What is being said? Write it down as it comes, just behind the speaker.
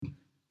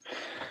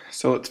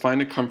So let's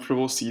find a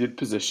comfortable seated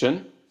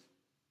position,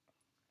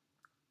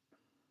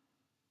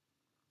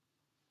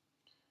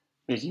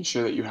 making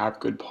sure that you have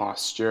good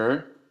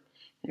posture,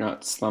 you're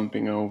not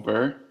slumping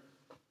over.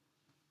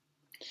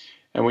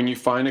 And when you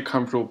find a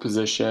comfortable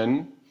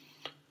position,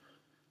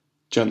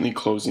 gently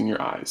closing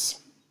your eyes.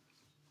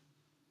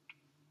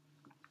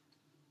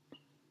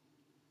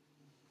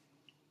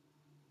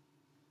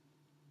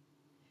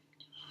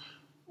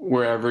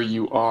 Wherever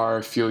you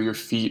are, feel your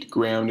feet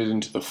grounded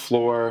into the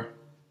floor.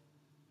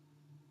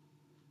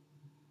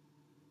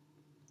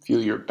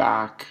 Feel your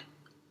back,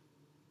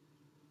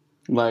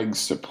 legs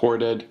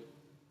supported.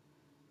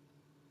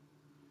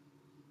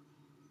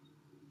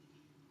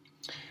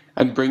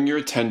 And bring your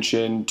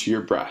attention to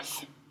your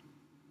breath.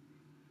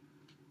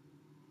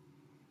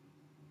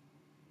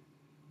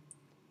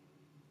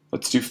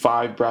 Let's do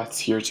 5 breaths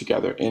here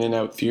together, in and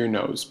out through your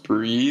nose.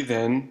 Breathe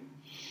in,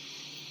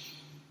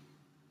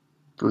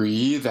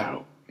 breathe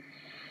out.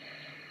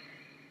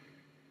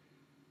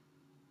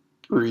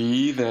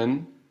 Breathe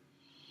in,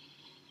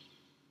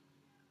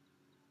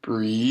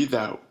 breathe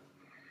out.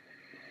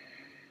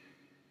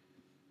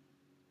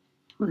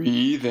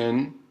 Breathe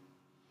in,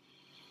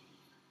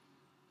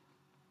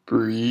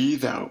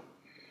 breathe out.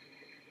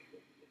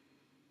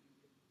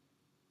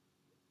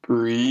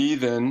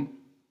 Breathe in,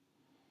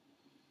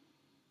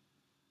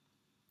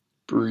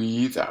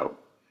 breathe out.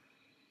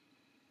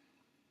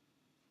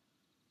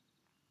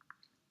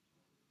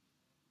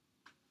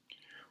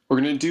 We're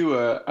going to do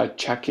a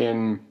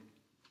check-in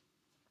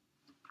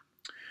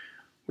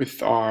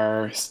with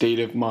our state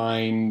of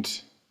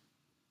mind,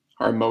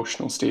 our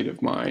emotional state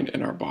of mind,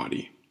 and our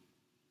body.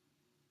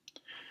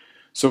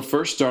 So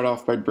first, start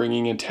off by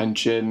bringing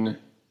attention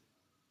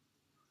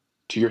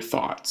to your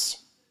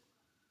thoughts.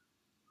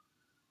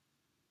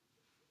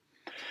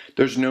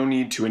 There's no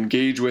need to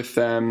engage with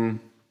them,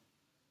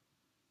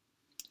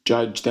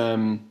 judge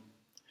them.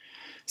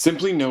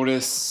 Simply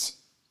notice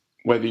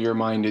whether your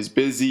mind is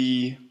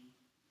busy,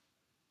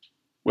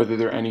 whether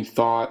there are any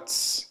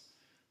thoughts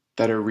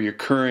that are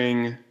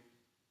reoccurring,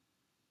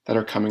 that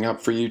are coming up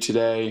for you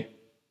today.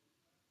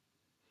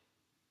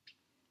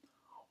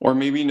 Or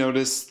maybe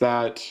notice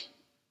that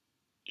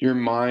your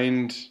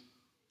mind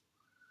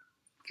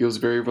feels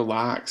very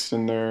relaxed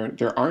and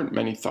there aren't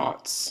many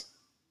thoughts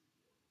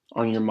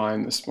on your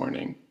mind this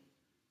morning.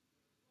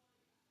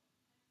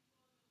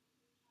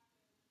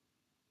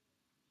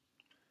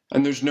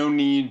 And there's no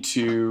need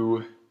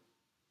to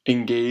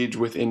engage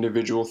with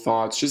individual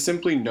thoughts. Just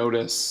simply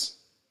notice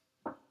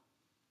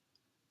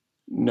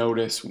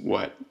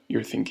what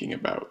you're thinking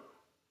about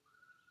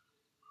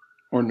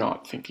or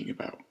not thinking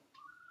about.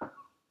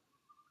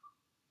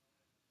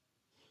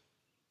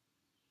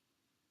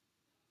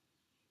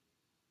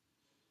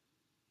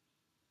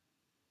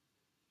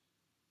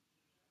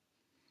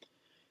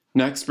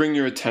 Next, bring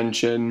your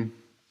attention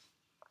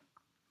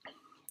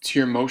to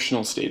your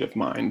emotional state of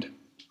mind.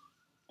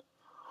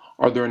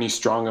 Are there any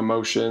strong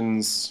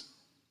emotions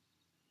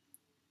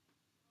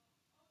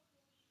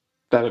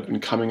that have been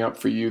coming up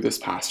for you this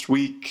past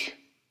week,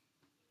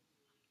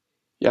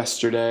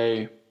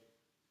 yesterday,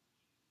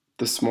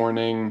 this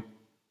morning,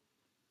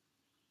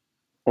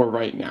 or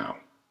right now?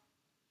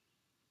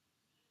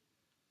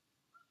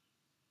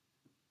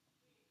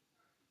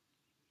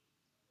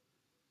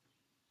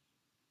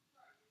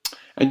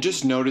 And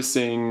just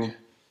noticing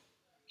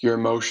your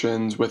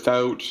emotions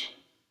without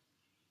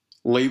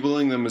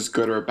labeling them as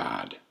good or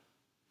bad.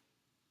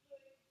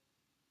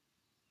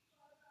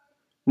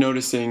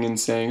 Noticing and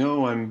saying,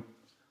 oh,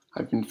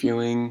 I've been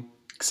feeling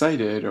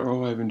excited, or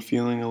oh, I've been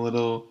feeling a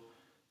little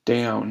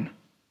down.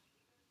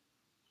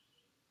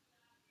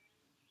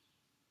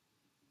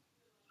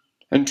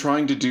 And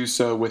trying to do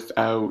so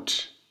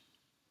without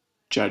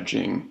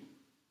judging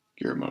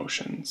your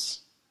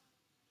emotions,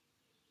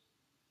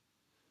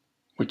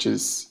 which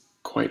is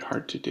quite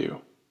hard to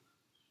do.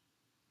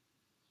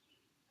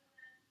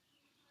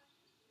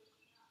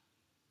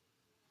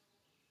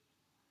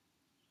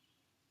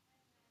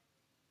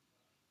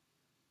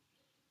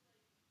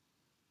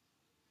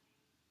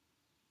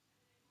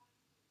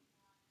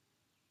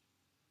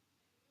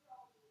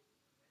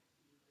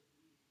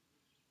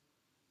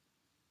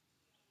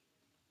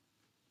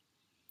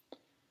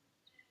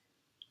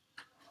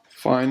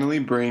 Finally,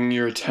 bring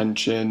your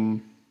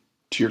attention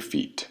to your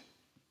feet.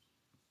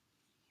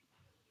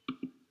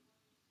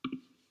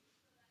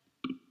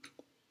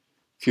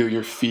 Feel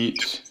your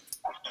feet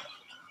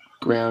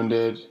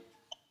grounded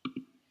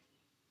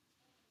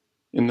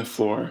in the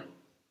floor.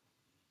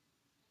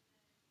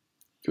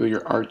 Feel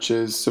your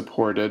arches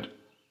supported.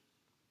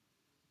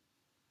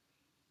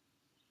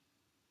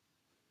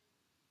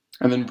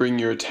 And then bring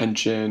your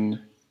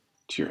attention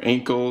to your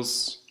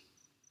ankles,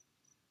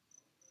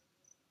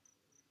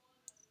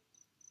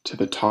 to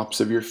the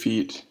tops of your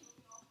feet,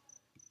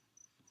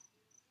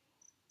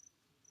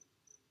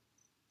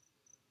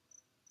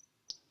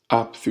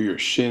 up through your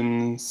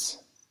shins,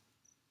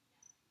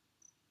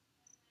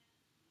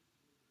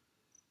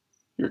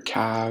 your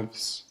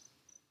calves,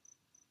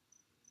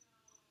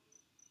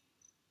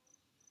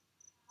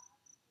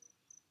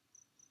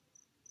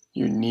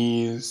 your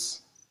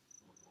knees,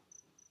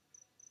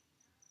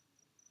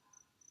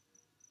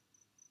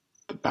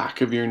 the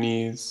back of your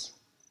knees,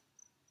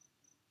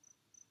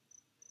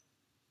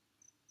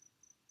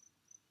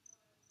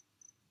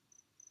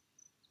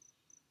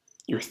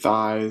 your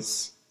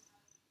thighs,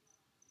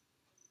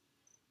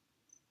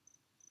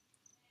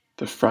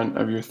 the front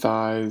of your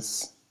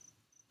thighs,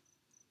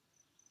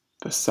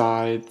 the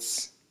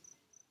sides,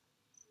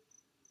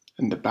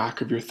 and the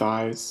back of your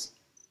thighs.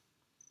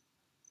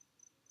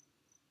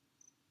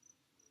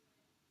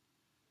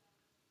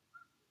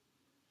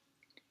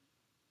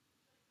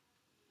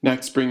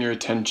 Next, bring your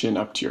attention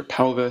up to your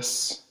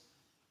pelvis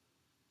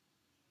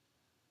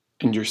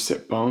and your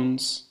sit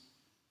bones.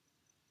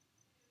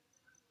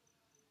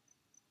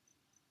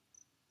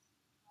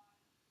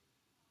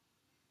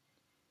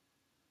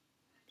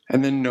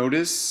 And then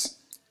notice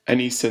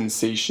any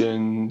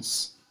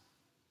sensations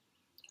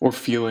or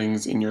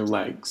feelings in your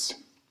legs.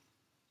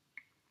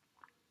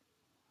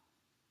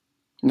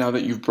 Now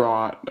that you've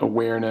brought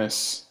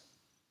awareness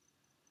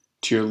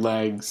to your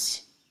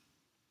legs,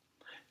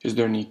 is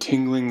there any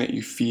tingling that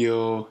you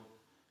feel,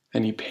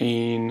 any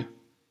pain,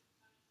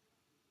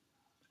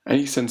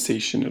 any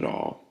sensation at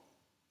all?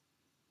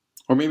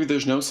 Or maybe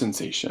there's no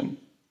sensation.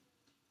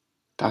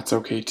 That's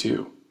okay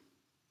too.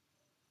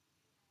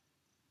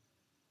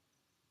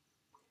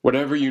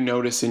 Whatever you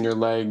notice in your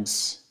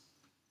legs,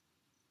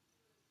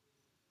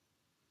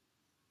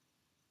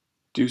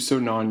 do so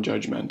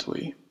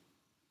non-judgmentally.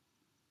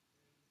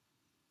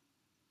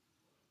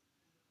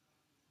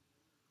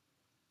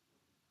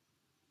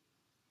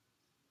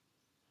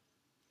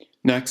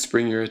 Next,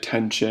 bring your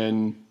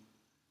attention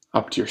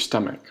up to your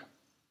stomach.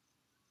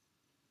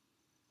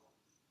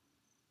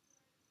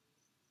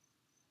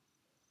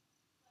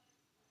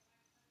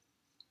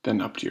 Then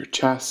up to your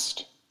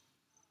chest,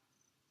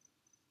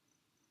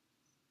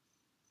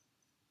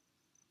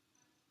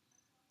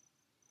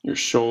 your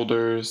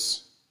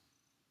shoulders,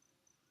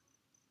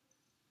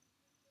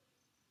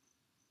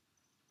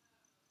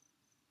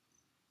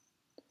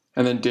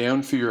 and then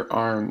down through your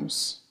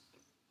arms,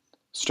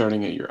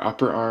 starting at your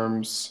upper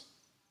arms,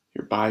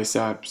 your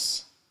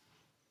biceps,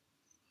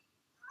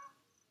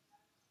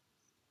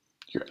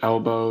 your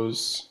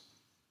elbows,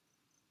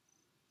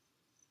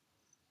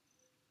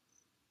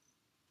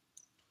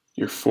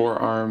 your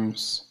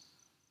forearms,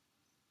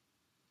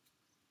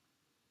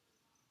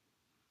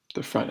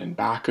 the front and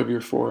back of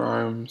your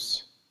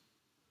forearms,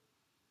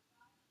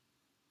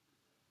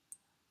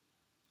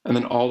 and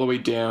then all the way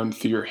down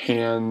through your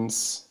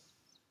hands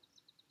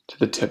to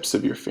the tips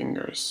of your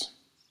fingers.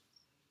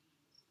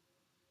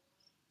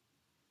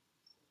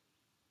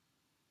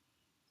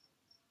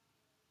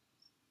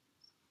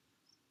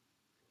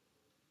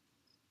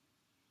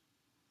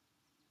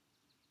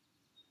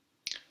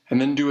 And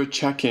then do a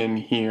check-in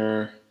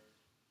here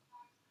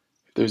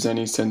if there's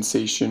any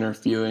sensation or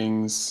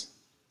feelings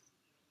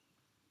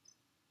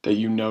that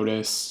you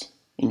notice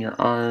in your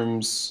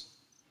arms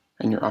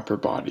and your upper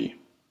body.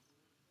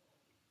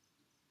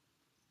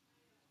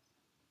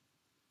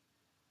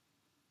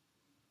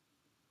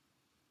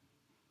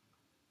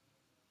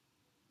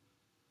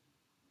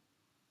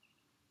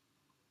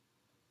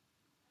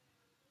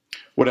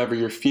 Whatever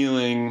you're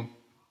feeling,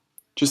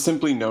 just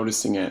simply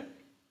noticing it.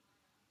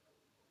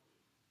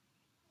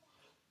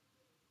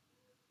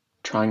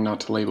 Trying not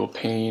to label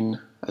pain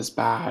as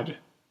bad.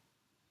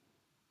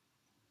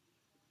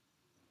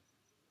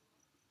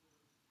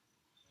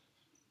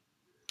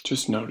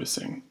 Just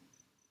noticing.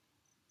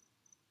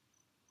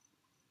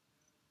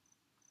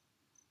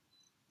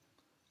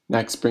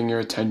 Next, bring your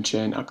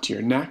attention up to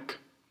your neck,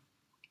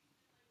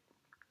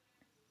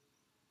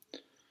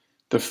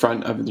 the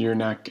front of your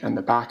neck and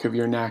the back of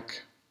your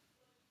neck.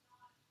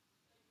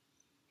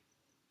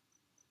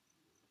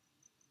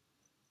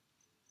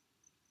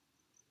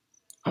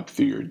 Up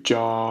through your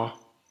jaw,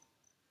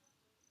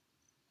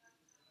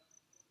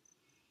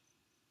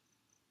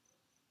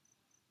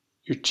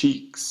 your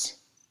cheeks,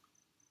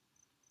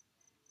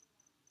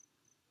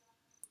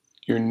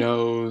 your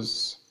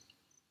nose,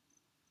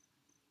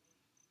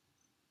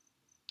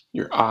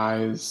 your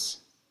eyes,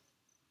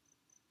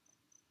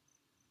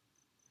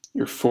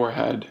 your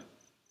forehead,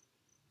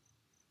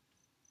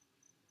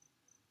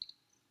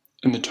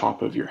 and the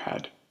top of your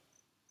head.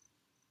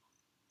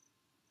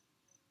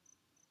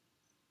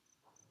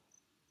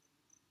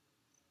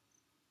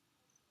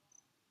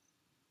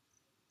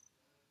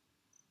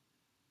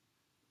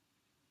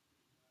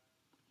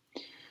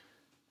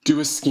 Do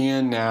a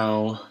scan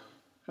now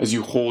as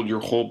you hold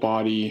your whole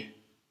body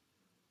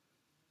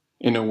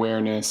in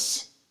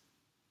awareness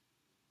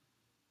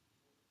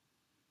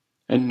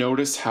and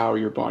notice how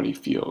your body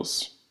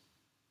feels.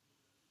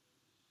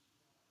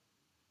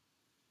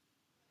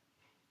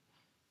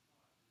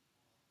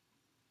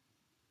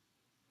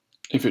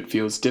 If it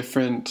feels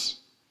different,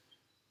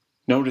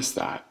 notice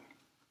that.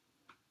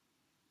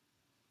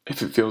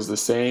 If it feels the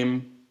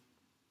same,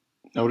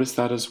 notice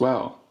that as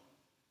well.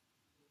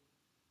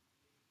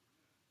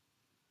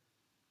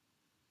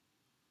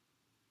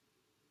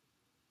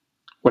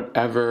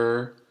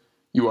 Whatever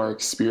you are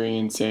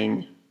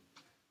experiencing,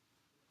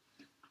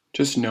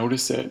 Just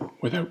notice it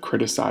without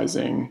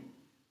criticizing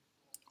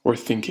or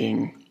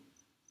thinking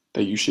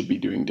that you should be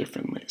doing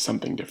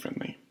something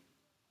differently.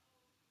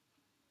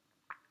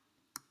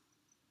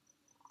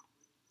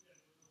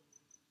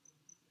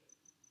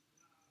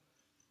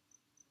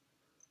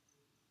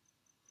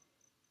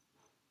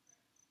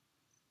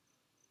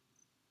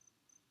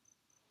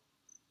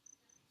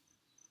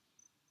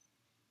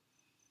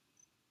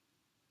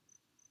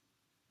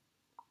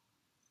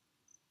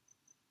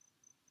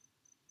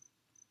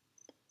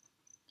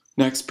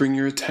 Next, bring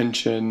your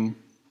attention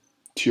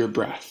to your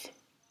breath.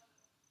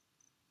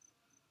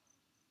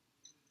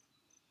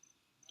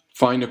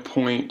 Find a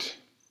point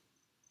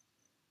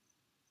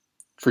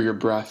for your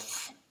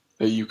breath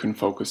that you can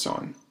focus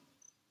on.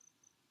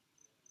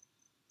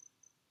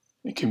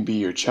 It can be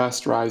your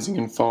chest rising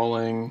and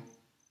falling,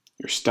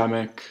 your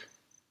stomach,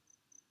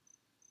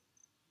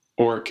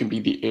 or it can be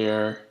the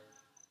air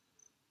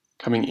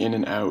coming in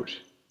and out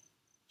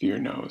through your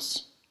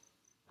nose.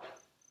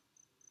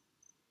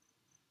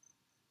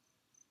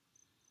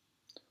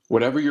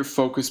 Whatever your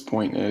focus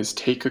point is,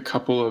 take a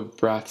couple of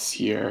breaths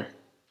here,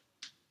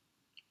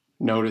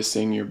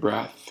 noticing your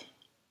breath.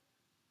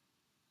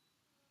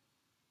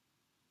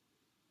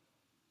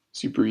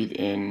 As you breathe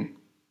in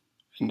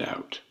and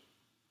out.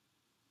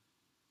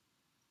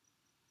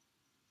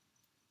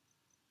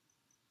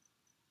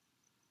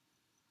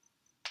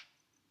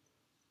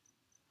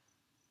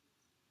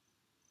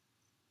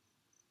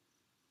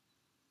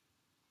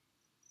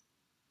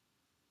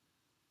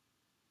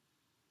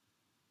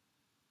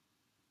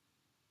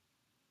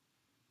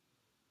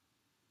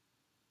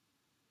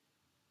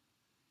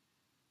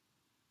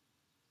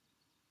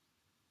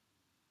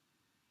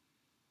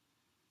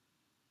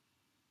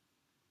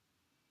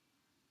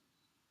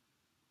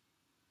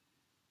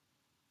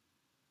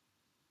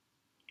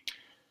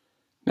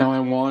 Now I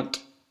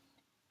want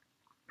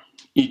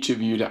each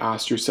of you to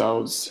ask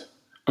yourselves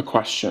a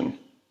question.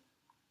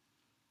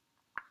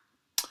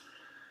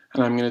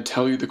 And I'm going to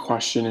tell you the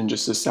question in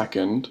just a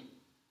second.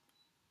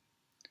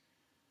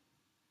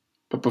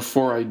 But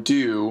before I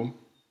do,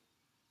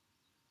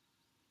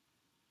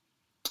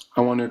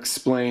 I want to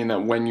explain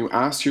that when you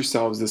ask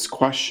yourselves this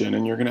question,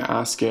 and you're going to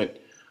ask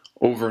it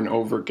over and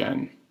over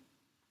again,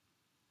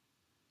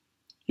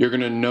 you're going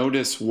to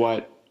notice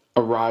what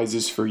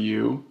arises for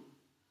you.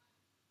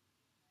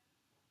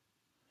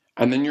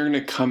 And then you're going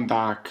to come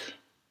back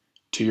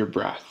to your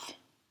breath.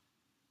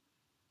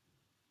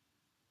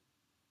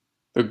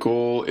 The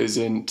goal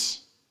isn't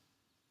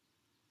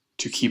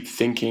to keep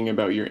thinking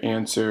about your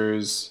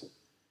answers,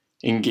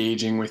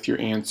 engaging with your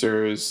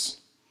answers,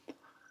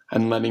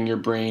 and letting your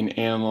brain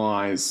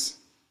analyze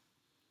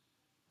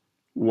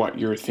what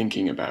you're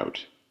thinking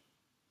about.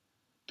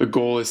 The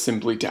goal is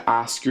simply to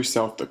ask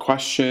yourself the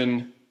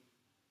question,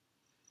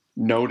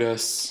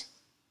 notice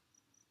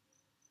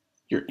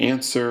your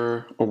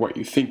answer or what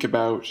you think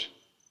about,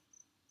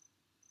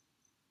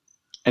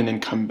 and then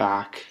come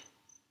back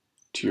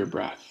to your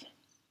breath.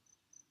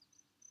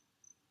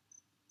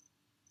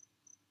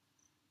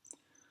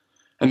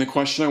 And the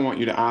question I want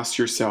you to ask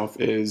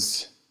yourself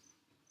is,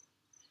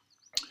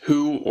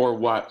 who or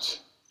what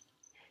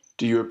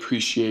do you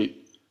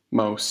appreciate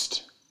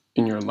most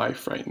in your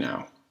life right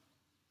now?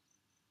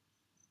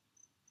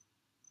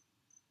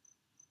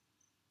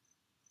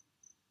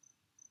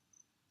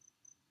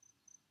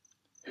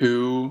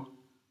 Who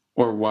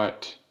or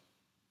what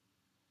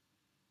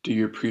do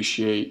you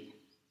appreciate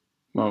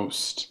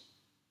most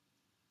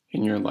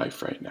in your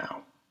life right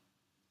now?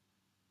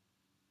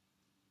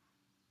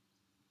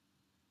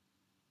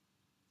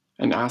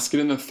 And ask it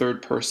in the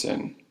third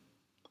person.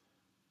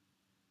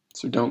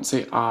 So don't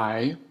say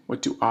I,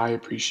 what do I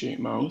appreciate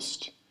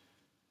most?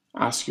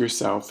 Ask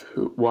yourself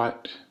who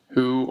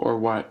or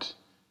what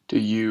do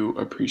you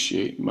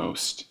appreciate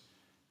most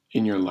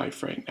in your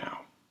life right now?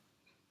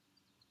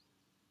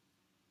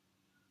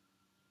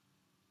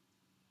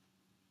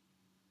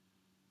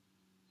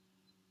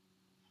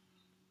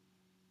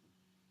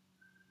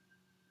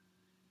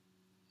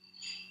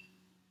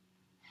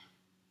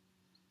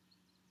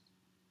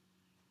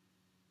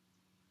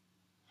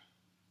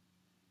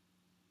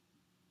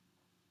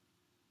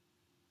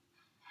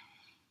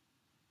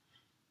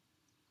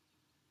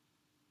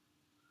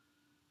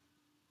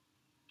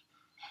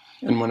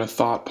 And when a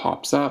thought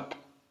pops up,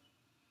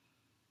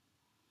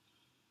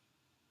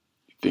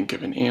 you think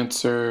of an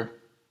answer,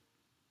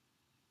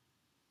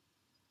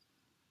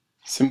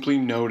 simply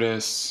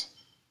notice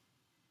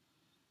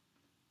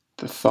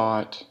the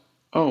thought,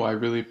 oh, I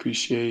really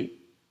appreciate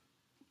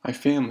my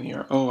family,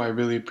 or oh, I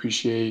really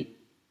appreciate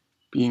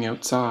being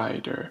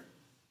outside, or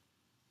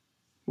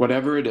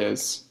whatever it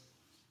is.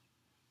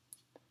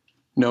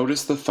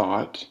 Notice the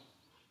thought,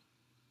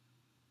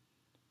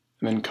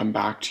 and then come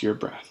back to your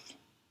breath.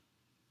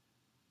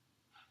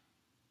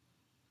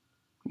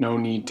 No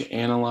need to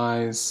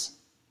analyze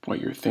what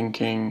you're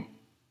thinking.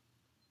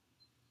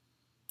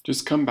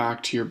 Just come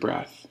back to your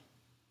breath.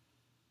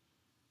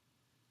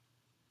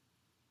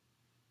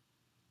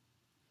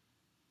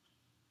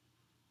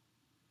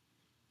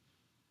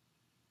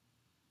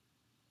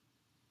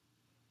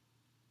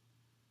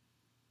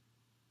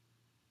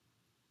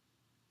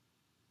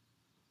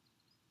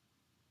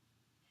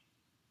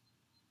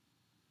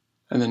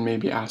 And then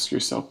maybe ask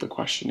yourself the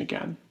question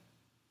again.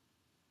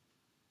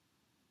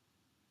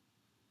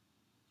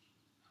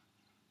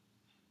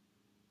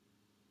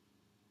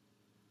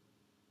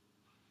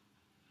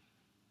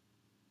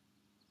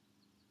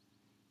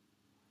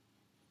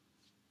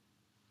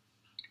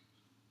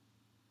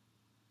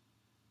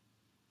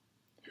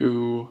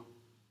 Who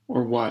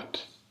or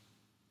what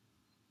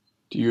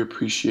do you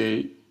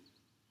appreciate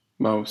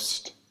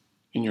most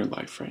in your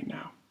life right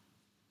now?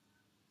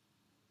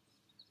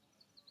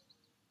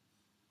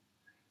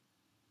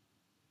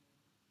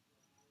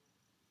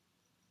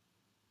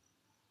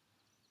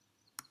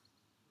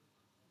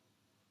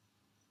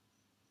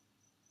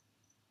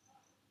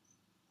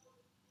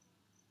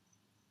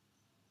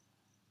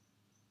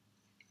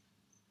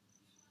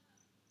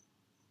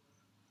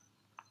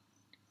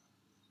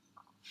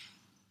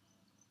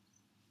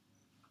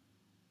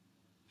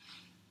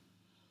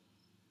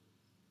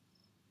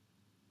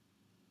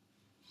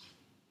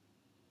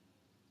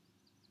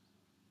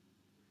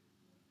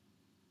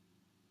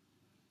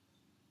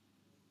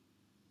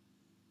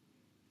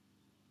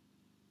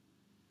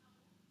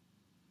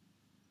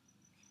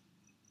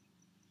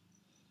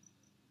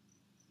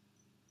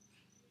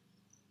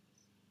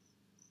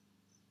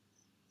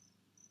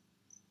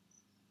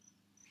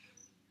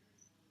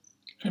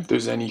 And if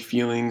there's any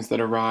feelings that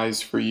arise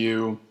for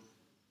you,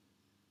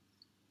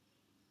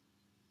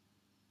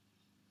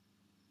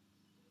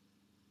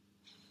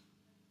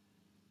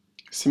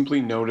 simply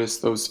notice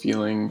those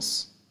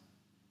feelings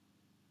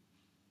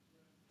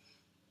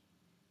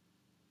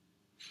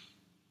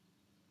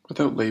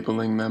without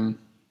labeling them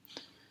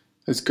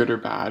as good or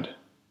bad.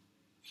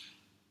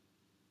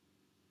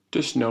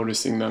 Just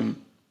noticing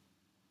them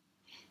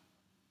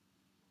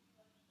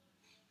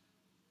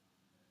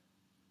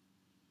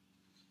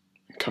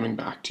and coming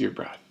back to your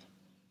breath.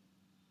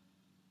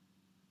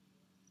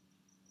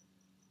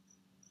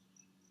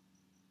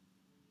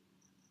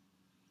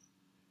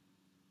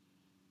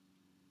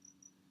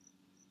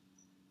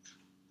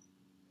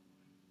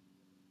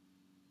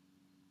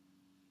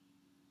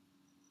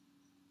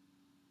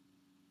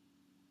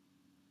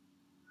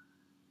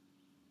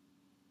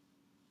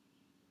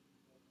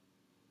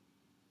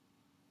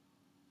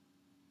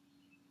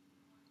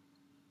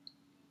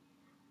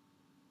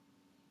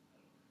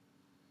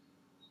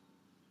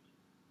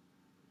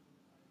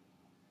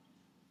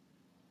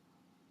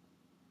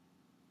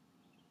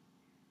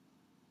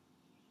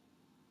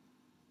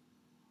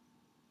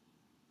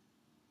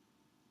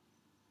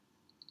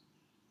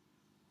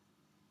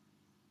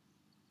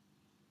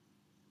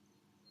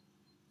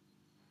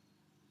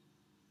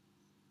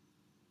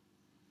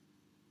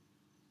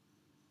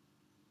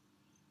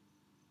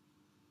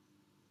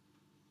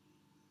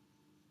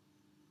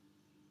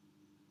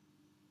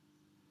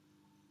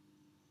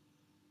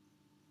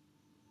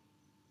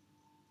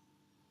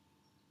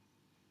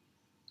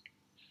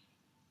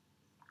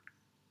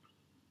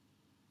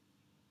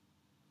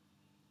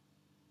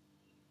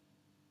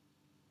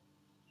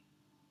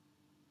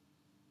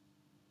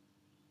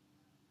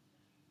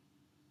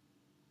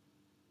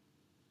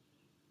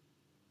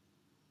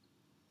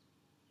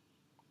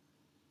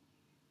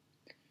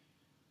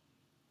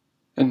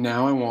 And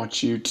now I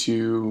want you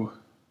to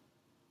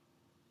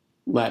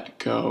let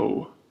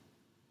go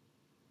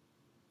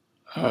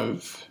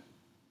of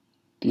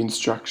the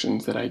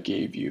instructions that I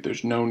gave you.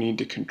 There's no need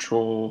to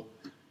control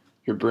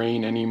your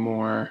brain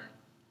anymore.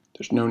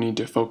 There's no need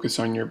to focus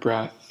on your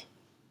breath.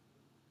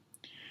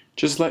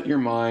 Just let your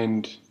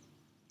mind,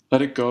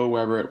 let it go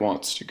wherever it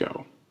wants to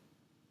go.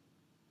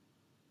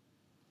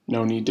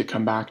 No need to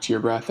come back to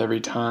your breath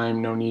every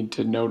time. No need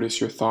to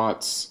notice your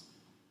thoughts.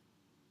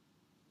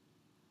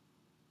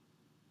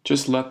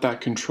 Just let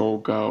that control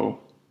go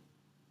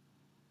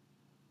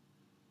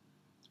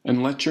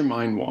and let your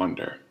mind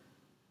wander.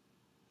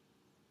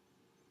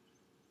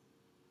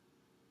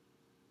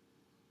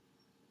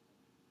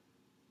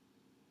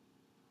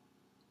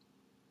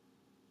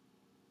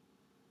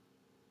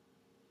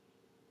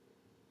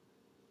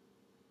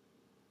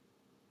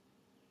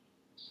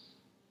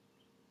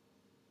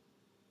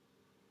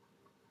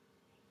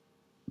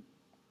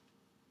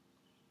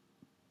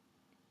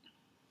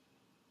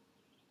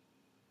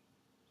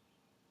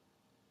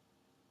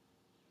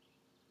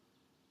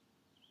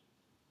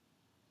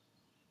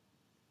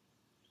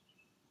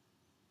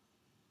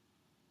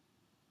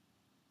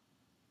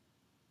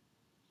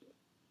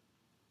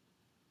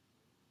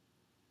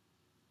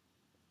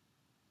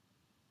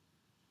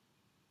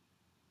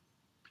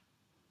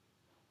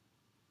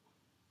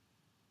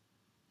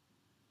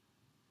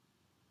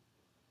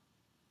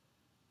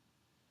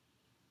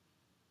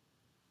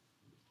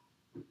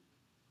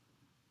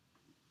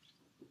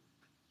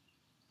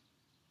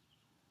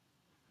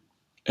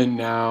 And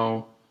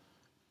now,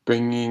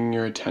 bringing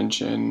your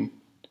attention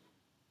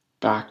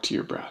back to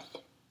your breath.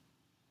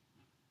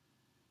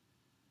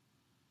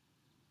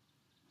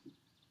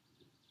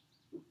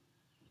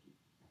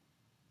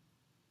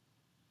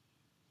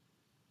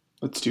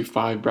 Let's do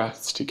 5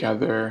 breaths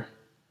together.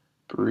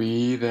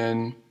 Breathe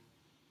in,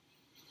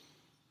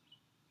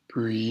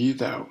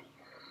 breathe out.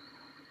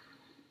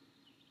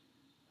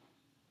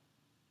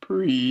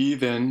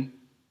 Breathe in.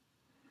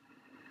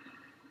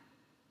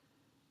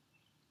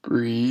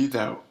 Breathe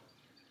out.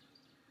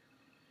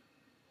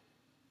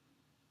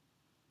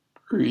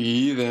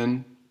 Breathe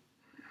in.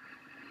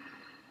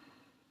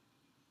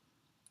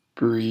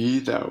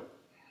 Breathe out.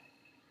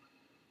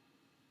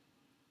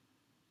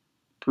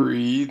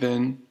 Breathe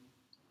in.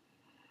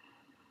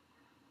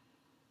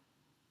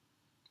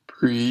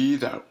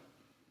 Breathe out.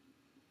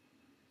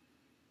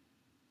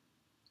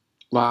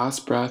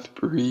 Last breath,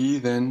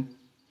 breathe in.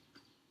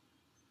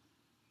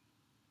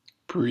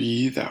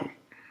 Breathe out.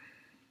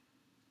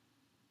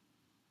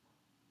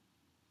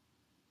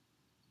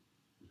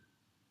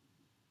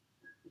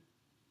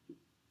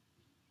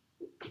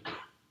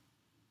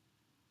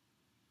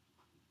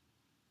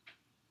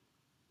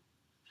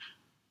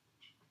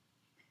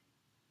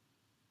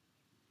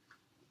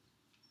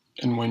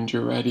 And when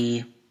you're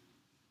ready,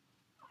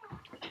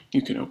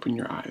 you can open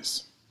your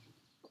eyes.